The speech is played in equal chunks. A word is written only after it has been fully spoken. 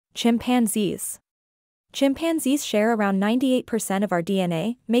Chimpanzees. Chimpanzees share around 98% of our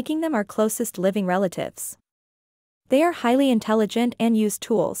DNA, making them our closest living relatives. They are highly intelligent and use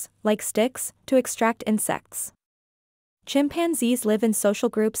tools, like sticks, to extract insects. Chimpanzees live in social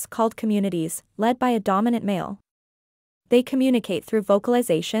groups called communities, led by a dominant male. They communicate through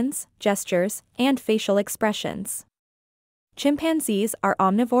vocalizations, gestures, and facial expressions. Chimpanzees are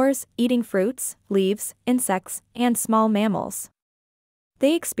omnivores, eating fruits, leaves, insects, and small mammals.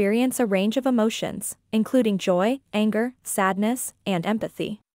 They experience a range of emotions, including joy, anger, sadness, and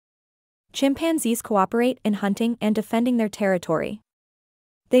empathy. Chimpanzees cooperate in hunting and defending their territory.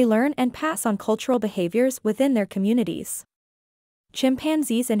 They learn and pass on cultural behaviors within their communities.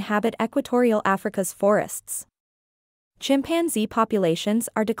 Chimpanzees inhabit equatorial Africa's forests. Chimpanzee populations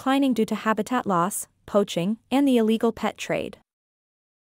are declining due to habitat loss, poaching, and the illegal pet trade.